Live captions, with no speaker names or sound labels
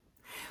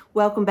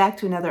Welcome back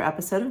to another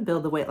episode of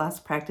Build the Weight Loss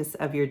Practice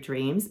of Your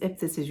Dreams. If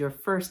this is your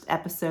first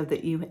episode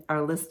that you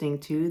are listening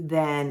to,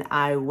 then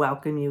I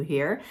welcome you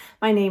here.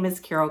 My name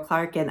is Carol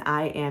Clark and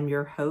I am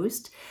your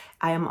host.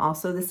 I am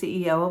also the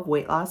CEO of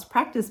Weight Loss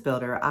Practice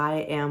Builder.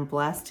 I am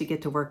blessed to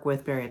get to work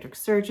with bariatric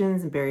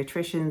surgeons and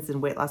bariatricians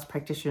and weight loss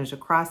practitioners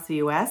across the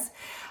U.S.,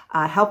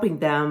 helping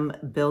them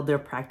build their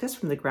practice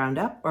from the ground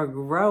up or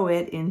grow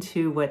it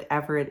into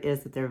whatever it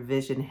is that their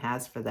vision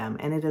has for them.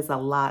 And it is a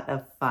lot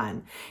of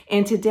fun.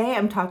 And today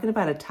I'm talking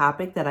about a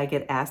topic that I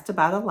get asked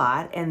about a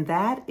lot, and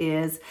that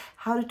is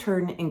how to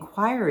turn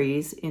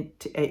inquiries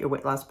at your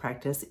weight loss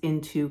practice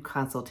into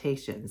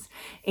consultations.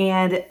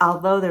 And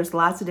although there's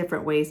lots of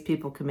different ways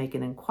people can make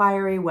an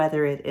inquiry,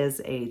 whether it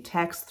is a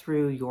text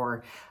through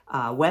your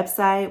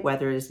website,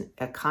 whether it is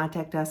a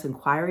contact us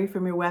inquiry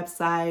from your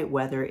website,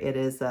 whether it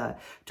is a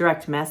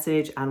direct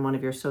message on one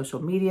of your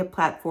social media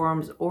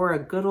platforms, or a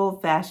good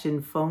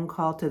old-fashioned phone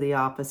call to the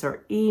office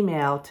or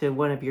email to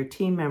one of your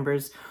team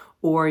members,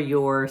 or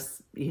your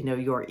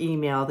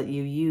email that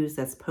you use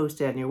that's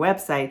posted on your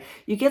website,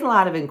 you get a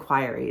lot of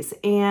inquiries.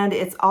 And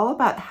it's all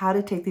about how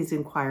to take these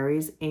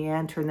inquiries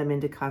and turn them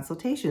into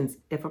consultations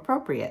if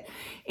appropriate.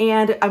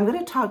 And I'm going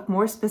to talk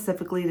more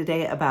specifically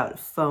today about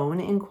phone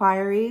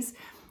inquiries.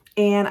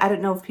 And I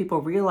don't know if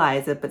people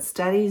realize it, but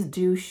studies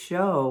do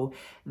show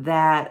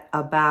that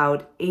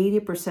about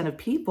 80% of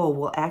people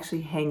will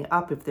actually hang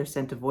up if they're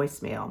sent a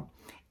voicemail.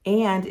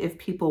 And if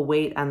people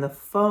wait on the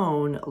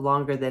phone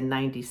longer than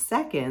 90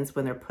 seconds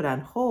when they're put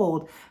on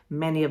hold,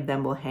 many of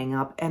them will hang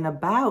up, and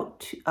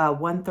about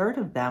 1/3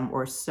 of them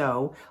or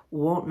so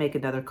won't make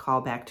another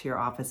call back to your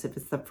office if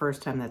it's the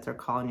first time that they're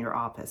calling your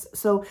office.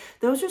 So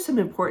those are some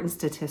important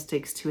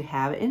statistics to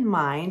have in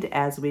mind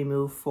as we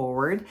move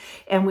forward.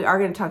 And we are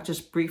going to talk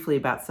just briefly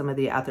about some of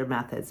the other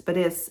methods. But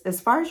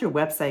as far as your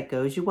website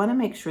goes, you want to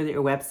make sure that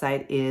your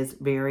website is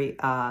very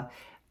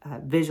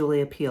visually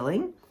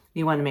appealing.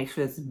 You want to make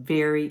sure it's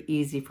very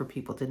easy for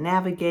people to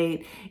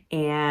navigate,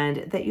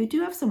 and that you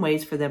do have some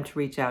ways for them to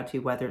reach out to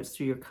you, whether it's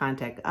through your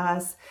contact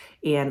us,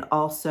 and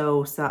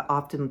also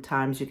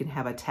oftentimes you can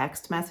have a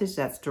text message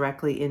that's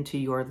directly into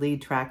your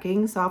lead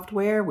tracking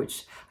software,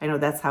 which I know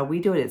that's how we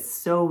do it. It's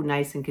so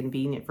nice and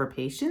convenient for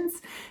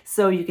patients.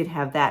 So you can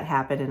have that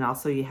happen, and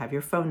also you have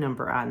your phone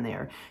number on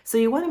there. So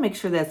you want to make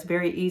sure that's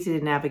very easy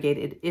to navigate.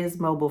 It is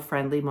mobile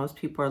friendly. Most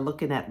people are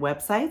looking at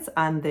websites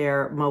on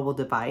their mobile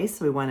device.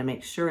 So we want to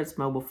make sure it's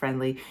mobile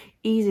friendly,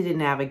 easy to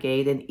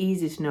navigate, and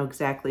easy to know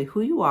exactly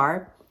who you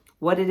are,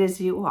 what it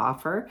is you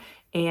offer,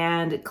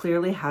 and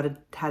clearly how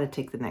to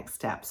take the next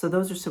step. So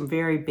those are some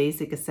very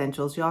basic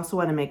essentials. You also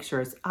want to make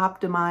sure it's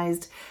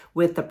optimized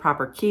with the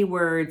proper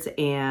keywords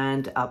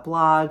and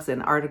blogs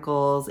and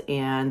articles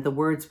and the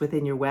words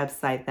within your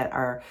website that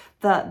are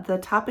the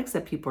topics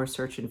that people are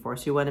searching for.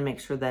 So you want to make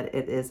sure that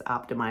it is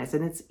optimized,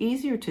 and it's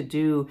easier to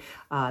do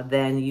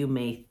than you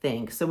may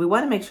think. So we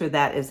want to make sure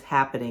that is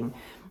happening.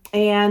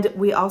 And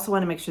we also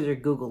want to make sure your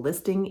Google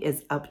listing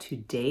is up to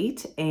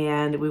date,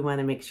 and we want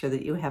to make sure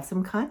that you have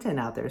some content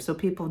out there so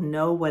people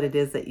know what it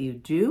is that you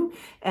do.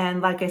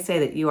 And like I say,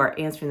 that you are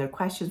answering their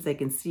questions, they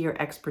can see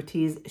your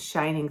expertise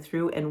shining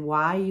through and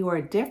why you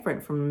are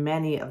different from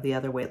many of the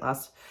other weight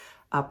loss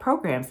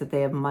programs that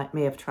they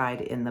may have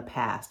tried in the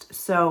past.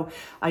 So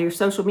your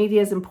social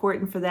media is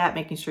important for that,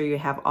 making sure you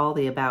have all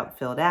the about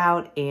filled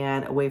out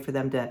and a way for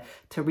them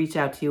to reach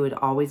out to you and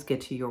always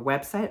get to your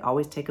website,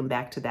 always take them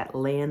back to that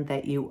land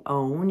that you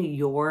own,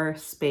 your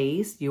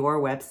space, your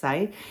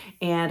website,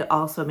 and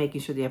also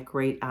making sure they have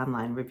great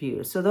online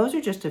reviews. So those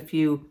are just a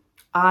few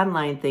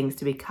online things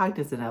to be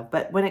cognizant of.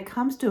 But when it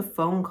comes to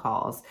phone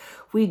calls,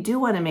 we do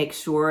want to make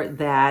sure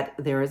that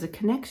there is a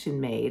connection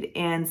made.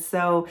 And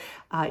so,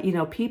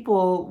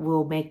 people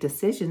will make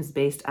decisions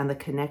based on the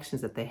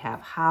connections that they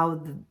have,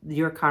 how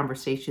your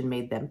conversation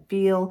made them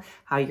feel,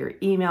 how your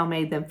email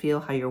made them feel,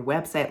 how your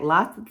website,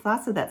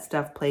 lots of that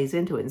stuff plays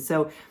into it. And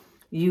so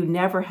you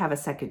never have a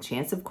second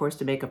chance, of course,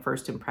 to make a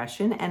first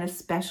impression. And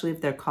especially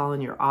if they're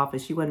calling your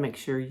office, you want to make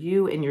sure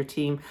you and your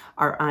team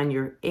are on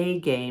your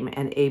A game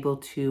and able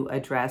to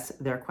address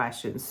their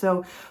questions.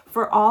 So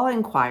for all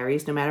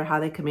inquiries, no matter how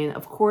they come in,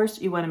 of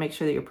course, you want to make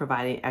sure that you're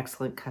providing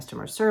excellent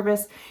customer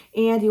service.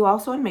 And you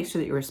also want to make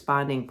sure that you're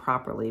responding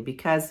properly,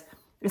 because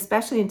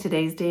especially in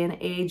today's day and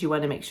age, you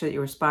want to make sure that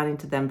you're responding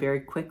to them very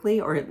quickly,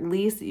 or at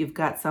least that you've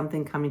got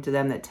something coming to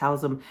them that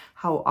tells them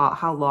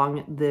how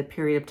long the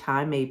period of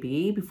time may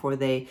be before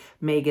they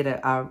may get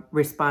a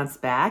response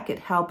back. It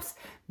helps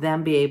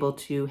them be able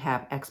to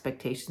have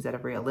expectations that are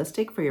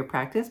realistic for your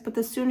practice, but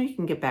the sooner you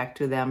can get back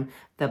to them,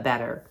 the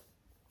better.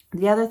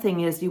 The other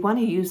thing is you want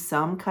to use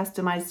some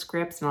customized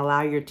scripts and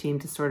allow your team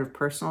to sort of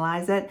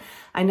personalize it.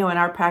 I know in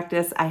our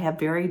practice, I have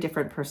very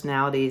different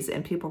personalities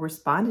and people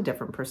respond to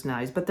different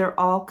personalities, but they're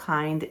all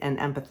kind and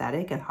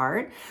empathetic at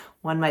heart.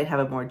 One might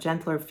have a more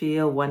gentler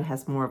feel. One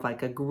has more of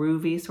like a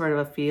groovy sort of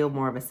a feel,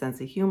 more of a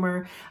sense of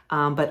humor.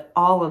 But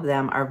all of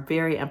them are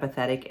very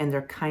empathetic, and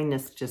their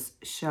kindness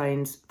just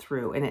shines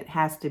through. And it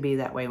has to be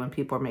that way when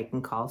people are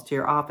making calls to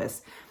your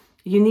office.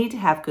 You need to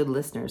have good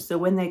listeners. So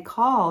when they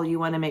call, you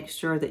want to make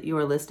sure that you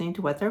are listening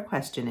to what their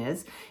question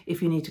is.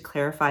 If you need to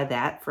clarify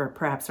that, for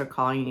perhaps they're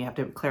calling, you have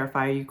to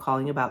clarify, are you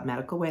calling about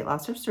medical weight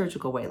loss or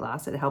surgical weight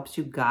loss? It helps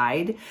you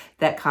guide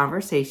that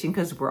conversation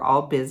because we're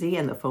all busy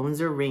and the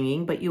phones are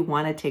ringing, but you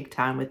want to take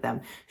time with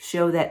them.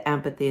 Show that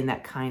empathy and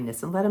that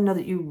kindness and let them know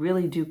that you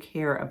really do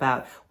care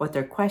about what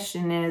their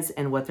question is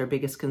and what their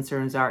biggest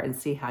concerns are, and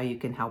see how you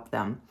can help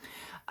them.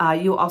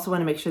 You also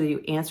want to make sure that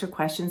you answer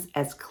questions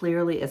as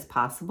clearly as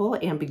possible.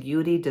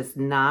 Ambiguity does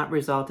not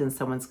result in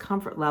someone's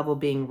comfort level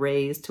being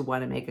raised to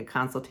want to make a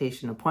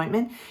consultation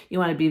appointment. You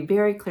want to be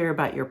very clear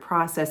about your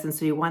process, and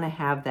so you want to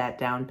have that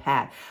down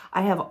pat.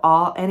 I have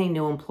any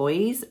new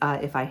employees,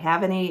 if I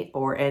have any,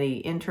 or any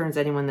interns,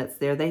 anyone that's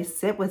there, they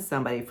sit with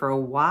somebody for a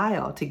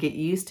while to get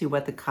used to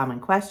what the common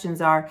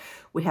questions are.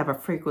 We have a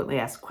frequently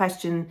asked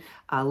question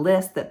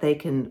list that they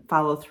can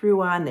follow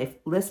through on. They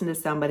listen to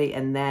somebody,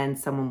 and then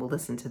someone will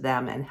listen to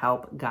them and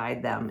help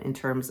guide them in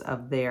terms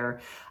of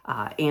their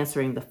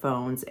answering the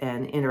phones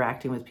and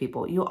interacting with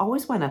people. You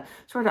always want to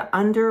sort of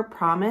under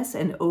promise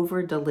and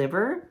over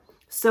deliver.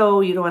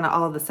 So you don't want to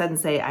all of a sudden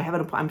say,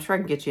 I'm sure I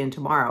can get you in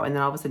tomorrow. And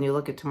then all of a sudden you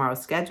look at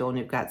tomorrow's schedule and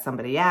you've got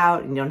somebody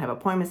out and you don't have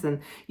appointments, and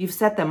you've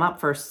set them up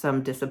for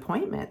some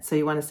disappointment. So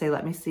you want to say,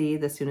 let me see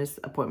the soonest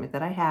appointment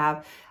that I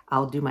have.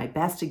 I'll do my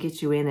best to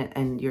get you in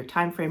and your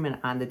time frame and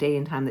on the day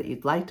and time that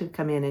you'd like to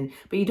come in,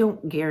 but you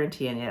don't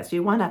guarantee any of that. So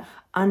you want to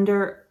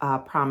under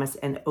promise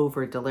and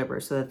over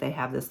deliver so that they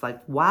have this like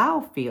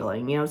wow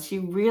feeling. She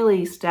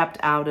really stepped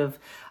out of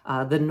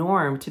the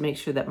norm to make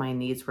sure that my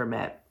needs were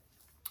met.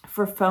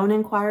 For phone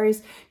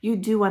inquiries, you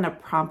do want to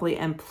promptly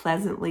and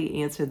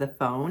pleasantly answer the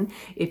phone.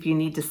 If you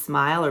need to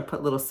smile or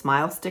put little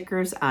smile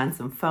stickers on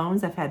some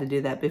phones, I've had to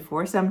do that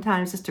before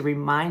sometimes just to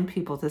remind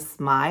people to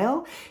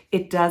smile.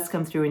 It does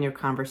come through in your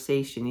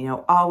conversation,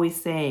 always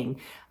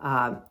saying,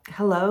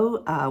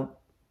 hello,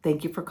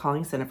 thank you for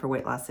calling Center for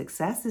Weight Loss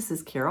Success. This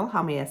is Carol.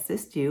 How may I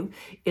assist you?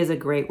 Is a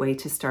great way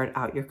to start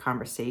out your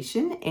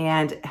conversation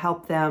and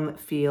help them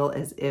feel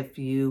as if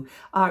you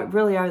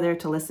really are there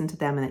to listen to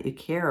them and that you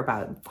care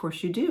about it. Of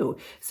course you do.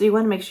 So you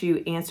want to make sure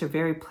you answer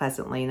very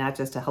pleasantly, not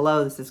just a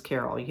hello, this is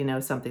Carol,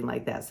 something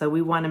like that. So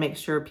we want to make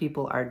sure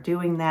people are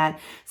doing that.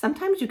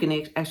 Sometimes you can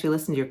actually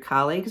listen to your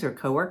colleagues or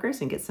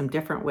coworkers and get some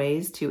different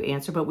ways to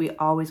answer, but we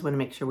always want to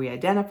make sure we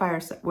identify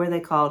where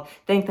they called,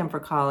 thank them for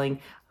calling,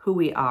 who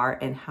we are,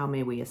 and how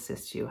may we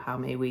assist you? How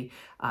may we,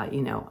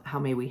 how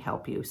may we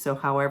help you? So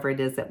however it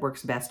is that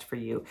works best for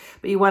you.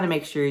 But you want to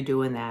make sure you're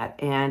doing that.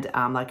 And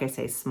like I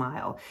say,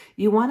 smile.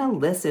 You want to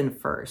listen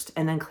first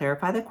and then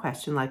clarify the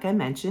question, like I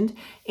mentioned.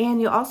 And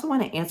you also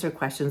want to answer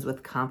questions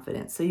with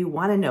confidence. So you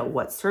want to know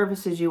what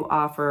services you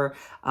offer,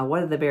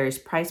 what are the various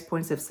price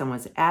points if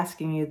someone's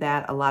asking you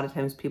that. A lot of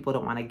times people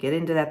don't want to get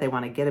into that. They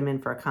want to get them in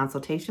for a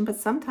consultation. But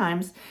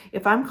sometimes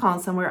if I'm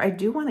calling somewhere, I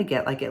do want to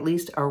get like at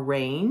least a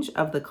range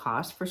of the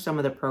cost for some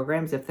of the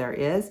programs, if there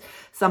is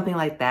something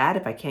like that.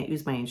 If I can't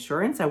use my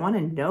insurance, I want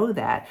to know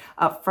that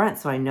up front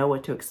so I know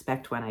what to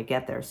expect when I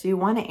get there. So you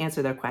want to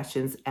answer their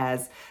questions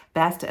as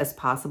best as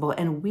possible.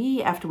 And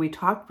after we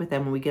talk with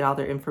them, when we get all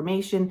their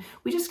information,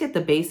 we just get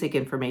the basic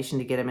information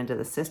to get them into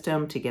the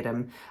system, to get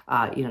them,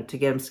 to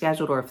get them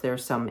scheduled, or if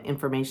there's some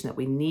information that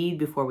we need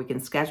before we can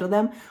schedule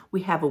them,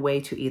 we have a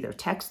way to either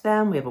text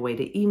them, we have a way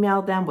to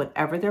email them,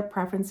 whatever their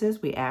preference is,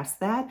 we ask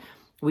that.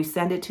 We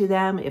send it to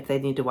them. If they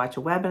need to watch a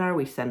webinar,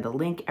 we send the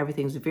link.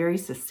 Everything's very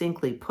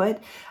succinctly put.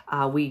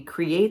 We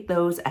create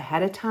those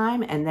ahead of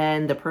time, and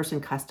then the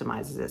person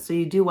customizes it. So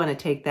you do want to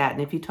take that.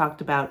 And if you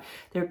talked about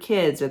their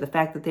kids or the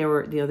fact that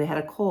they had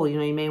a cold,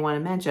 you may want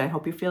to mention, I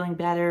hope you're feeling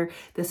better.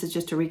 This is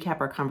just to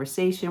recap our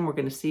conversation. We're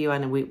going to see you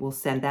on, and we will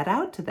send that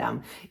out to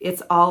them.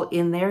 It's all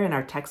in there in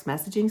our text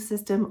messaging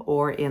system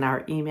or in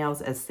our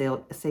emails as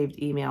saved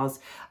emails.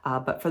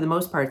 But for the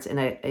most part, it's in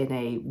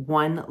a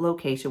one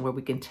location where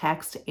we can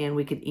text and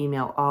we can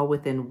email all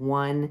within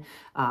one,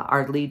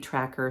 our lead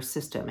tracker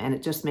system. And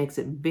it just makes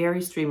it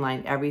very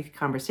streamlined. Every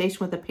conversation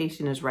with the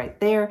patient is right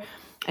there.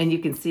 And you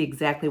can see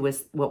exactly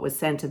what was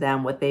sent to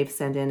them, what they've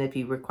sent in, if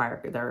you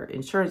require their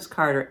insurance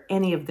card or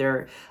any of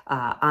their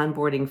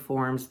onboarding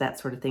forms, that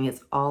sort of thing.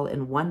 It's all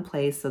in one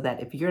place so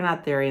that if you're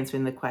not there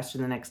answering the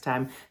question the next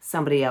time,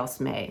 somebody else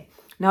may.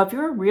 Now, if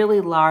you're a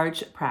really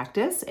large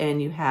practice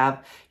and you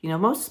have,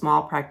 most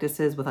small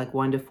practices with like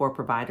 1 to 4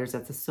 providers,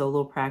 that's a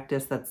solo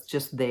practice that's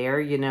just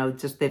there,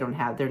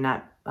 they're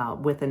not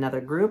with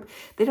another group.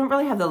 They don't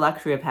really have the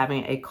luxury of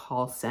having a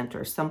call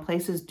center. Some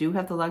places do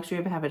have the luxury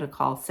of having a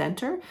call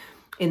center.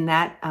 In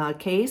that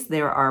case,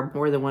 there are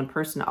more than one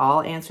person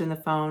all answering the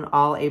phone,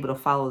 all able to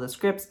follow the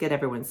scripts, get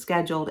everyone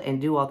scheduled,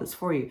 and do all this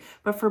for you.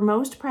 But for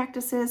most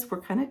practices, we're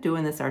kind of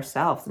doing this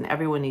ourselves, and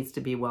everyone needs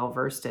to be well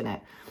versed in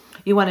it.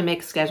 You want to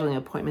make scheduling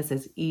appointments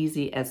as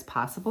easy as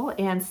possible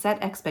and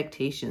set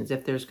expectations.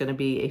 If there's going to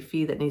be a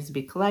fee that needs to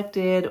be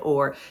collected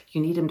or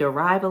you need them to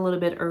arrive a little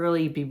bit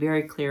early, be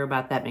very clear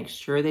about that. Make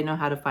sure they know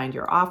how to find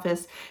your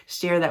office.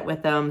 Share that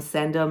with them.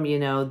 Send them,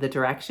 the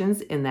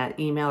directions in that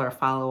email or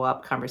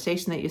follow-up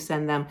conversation that you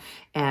send them,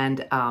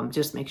 and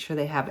just make sure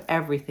they have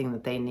everything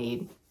that they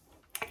need.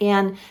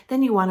 And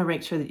then you want to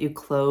make sure that you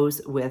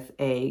close with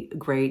a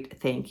great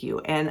thank you.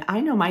 And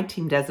I know my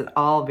team does it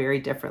all very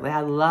differently.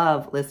 I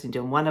love listening to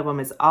them. One of them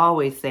is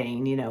always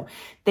saying,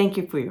 thank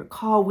you for your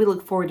call. We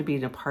look forward to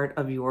being a part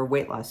of your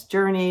weight loss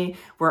journey.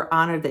 We're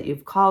honored that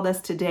you've called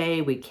us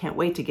today. We can't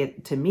wait to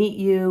get to meet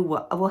you.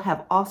 We'll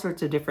have all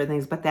sorts of different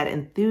things, but that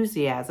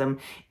enthusiasm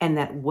and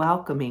that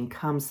welcoming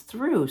comes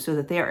through so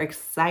that they are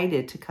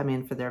excited to come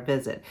in for their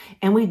visit.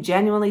 And we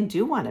genuinely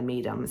do want to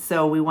meet them.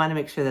 So we want to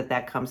make sure that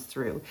that comes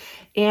through.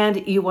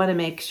 And you want to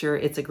make sure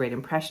it's a great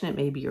impression. It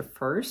may be your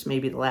first,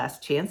 maybe the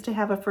last chance to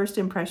have a first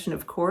impression,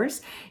 of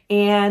course.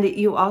 And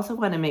you also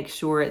want to make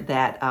sure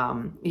that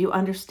you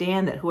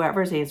understand that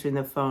whoever's answering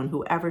the phone,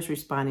 whoever's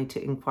responding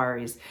to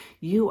inquiries,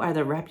 you are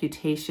the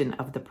reputation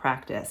of the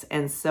practice.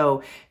 And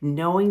so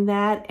knowing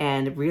that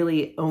and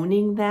really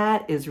owning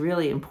that is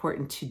really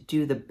important to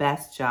do the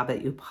best job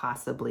that you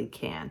possibly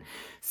can.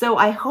 So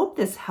I hope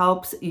this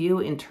helps you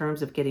in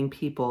terms of getting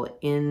people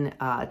in,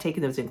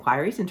 taking those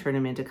inquiries and turn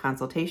them into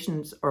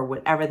consultations or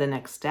whatever the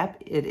next step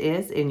it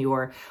is in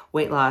your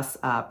weight loss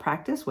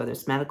practice, whether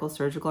it's medical,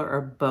 surgical,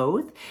 or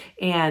both.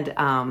 And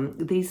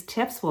these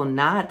tips will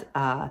not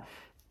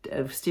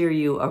steer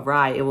you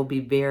awry. It will be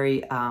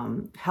very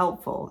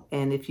helpful.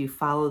 And if you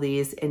follow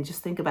these and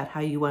just think about how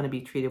you want to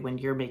be treated when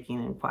you're making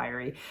an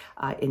inquiry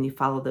and you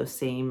follow those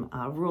same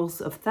rules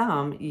of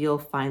thumb, you'll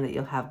find that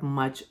you'll have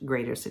much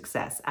greater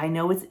success. I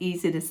know it's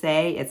easy to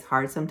say, it's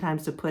hard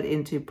sometimes to put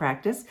into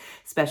practice,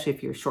 especially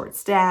if you're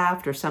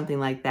short-staffed or something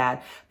like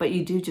that, but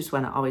you do just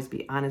want to always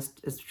be honest,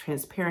 as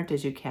transparent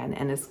as you can,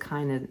 and as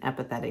kind and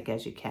empathetic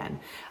as you can.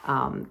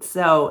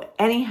 So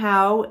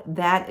anyhow,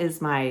 that is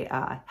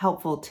my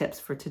helpful tips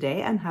for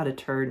today on how to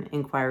turn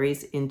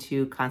inquiries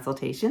into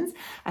consultations.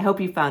 I hope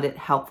you found it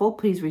helpful.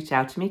 Please reach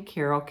out to me,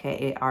 Carol,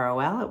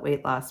 Karol, at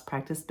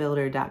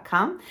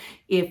weightlosspracticebuilder.com.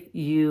 If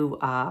you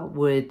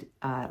would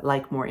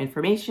like more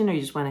information, or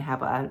you just want to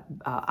have an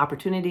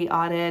opportunity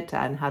audit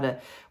on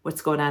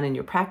what's going on in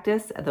your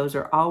practice, those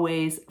are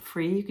always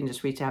free. You can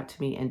just reach out to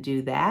me and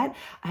do that.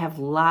 I have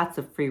lots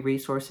of free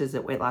resources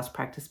at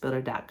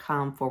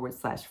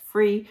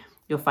weightlosspracticebuilder.com/free.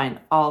 You'll find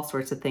all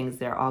sorts of things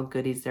there, all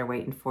goodies there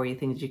waiting for you,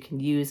 things you can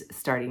use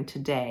starting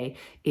today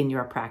in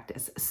your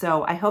practice.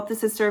 So I hope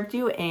this has served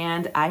you,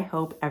 and I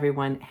hope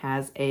everyone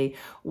has a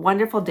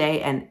wonderful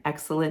day and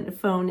excellent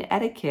phone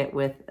etiquette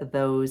with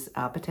those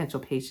potential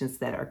patients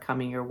that are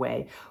coming your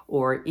way,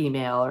 or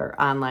email or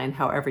online,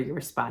 however you're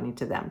responding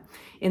to them.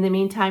 In the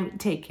meantime,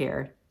 take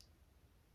care.